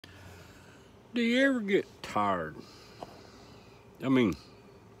Do you ever get tired? I mean,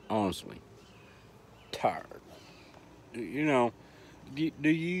 honestly, tired. You know, do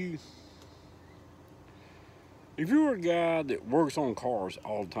you, if you're a guy that works on cars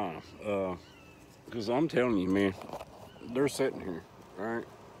all the time, because I'm telling you, man, they're sitting here, right?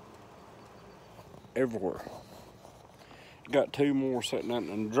 Everywhere. Got two more sitting out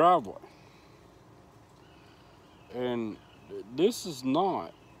in the driveway. And this is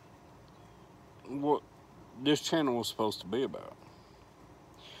not what this channel was supposed to be about.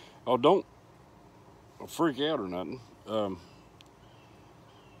 Oh, don't freak out or nothing.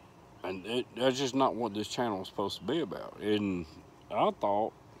 And that's just not what this channel was supposed to be about. And I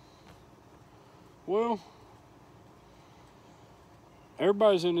thought, well,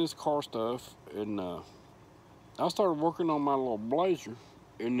 everybody's in this car stuff, and I started working on my little Blazer,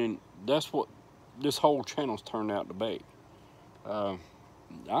 and then that's what this whole channel's turned out to be. I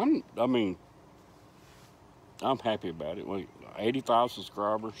mean, I'm happy about it. Like 85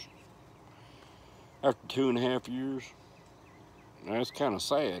 subscribers after 2.5 years. That's kind of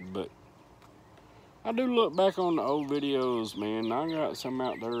sad, but I do look back on the old videos, man. I got some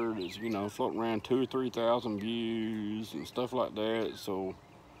out there that's, you know, floating around 2,000 or 3,000 views and stuff like that. So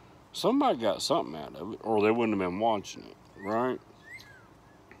somebody got something out of it, or they wouldn't have been watching it, right?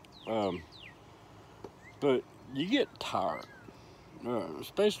 But you get tired,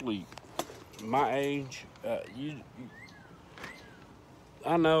 especially my age.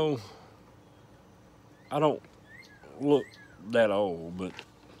 I know I don't look that old, but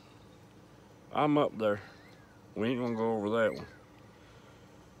I'm up there. We ain't gonna go over that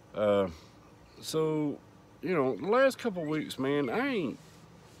one. So, you know, the last couple of weeks, man,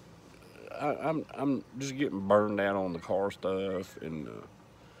 I'm just getting burned out on the car stuff, and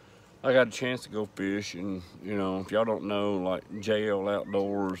I got a chance to go fishing. You know, if y'all don't know, like JL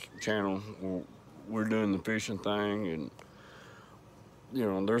Outdoors channel, we're doing the fishing thing, and you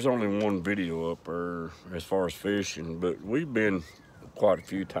know, there's only one video up there as far as fishing, but we've been quite a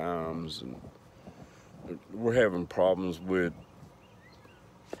few times, and we're having problems with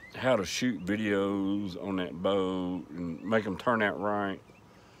how to shoot videos on that boat and make them turn out right.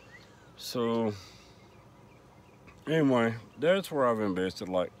 So anyway, that's where I've invested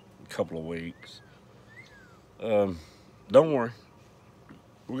like a couple of weeks. Don't worry,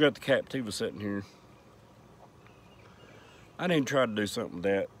 we got the Captiva sitting here. I need to try to do something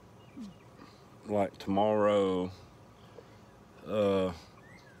that, like tomorrow,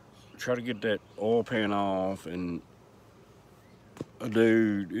 try to get that oil pan off, and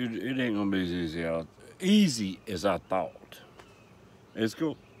dude, it ain't gonna be as easy as I thought. It's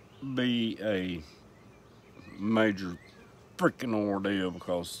gonna be a major freaking ordeal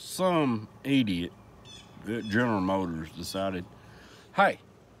because some idiot at General Motors decided, hey,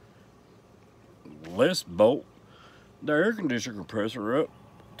 let's bolt the air conditioner compressor up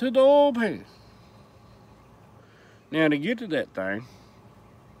to the oil pan. Now, to get to that thing,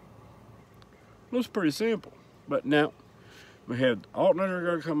 looks pretty simple. But now, we have the alternator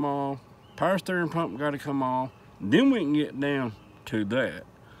got to come off, power steering pump got to come off, then we can get down to that.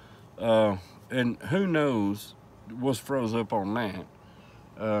 And who knows what's froze up on that.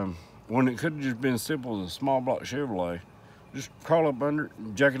 When it could have just been simple as a small block Chevrolet. Just crawl up under it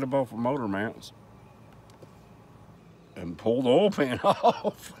and jack it up off the motor mounts and pull the oil pan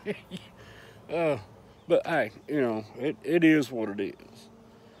off. But hey, you know, it is what it is.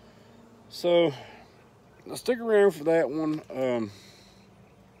 So I'll stick around for that one.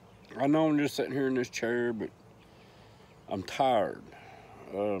 I know I'm just sitting here in this chair, but I'm tired.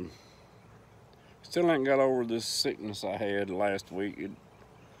 Still ain't got over this sickness I had last week.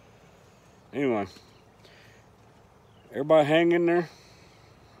 Anyway, everybody hang in there.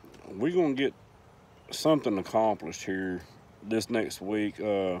 We're gonna get something accomplished here this next week.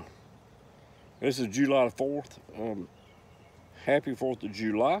 This is July the 4th. Happy 4th of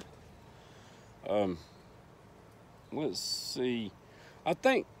July. Let's see. I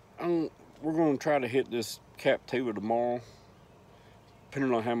think we're going to try to hit this Captiva tomorrow,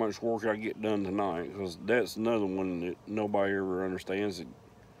 depending on how much work I get done tonight, because that's another one that nobody ever understands.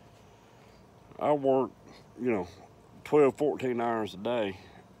 I work, you know, 12, 14 hours a day,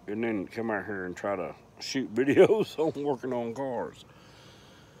 and then come out here and try to shoot videos on working on cars.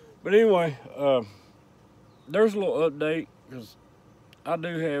 But anyway, there's a little update, because I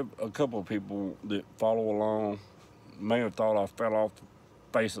do have a couple of people that follow along. May have thought I fell off the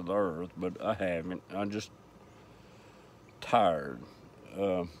face of the earth, but I haven't. I'm just tired.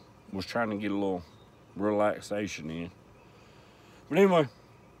 Was trying to get a little relaxation in. But anyway,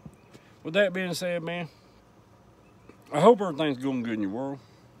 with that being said, man, I hope everything's going good in your world.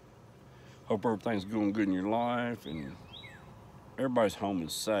 Hope everything's going good in your life and everybody's home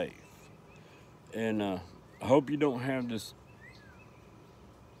is safe. And I hope you don't have this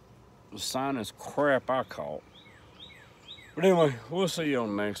sinus crap I caught. But anyway, we'll see you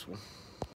on the next one.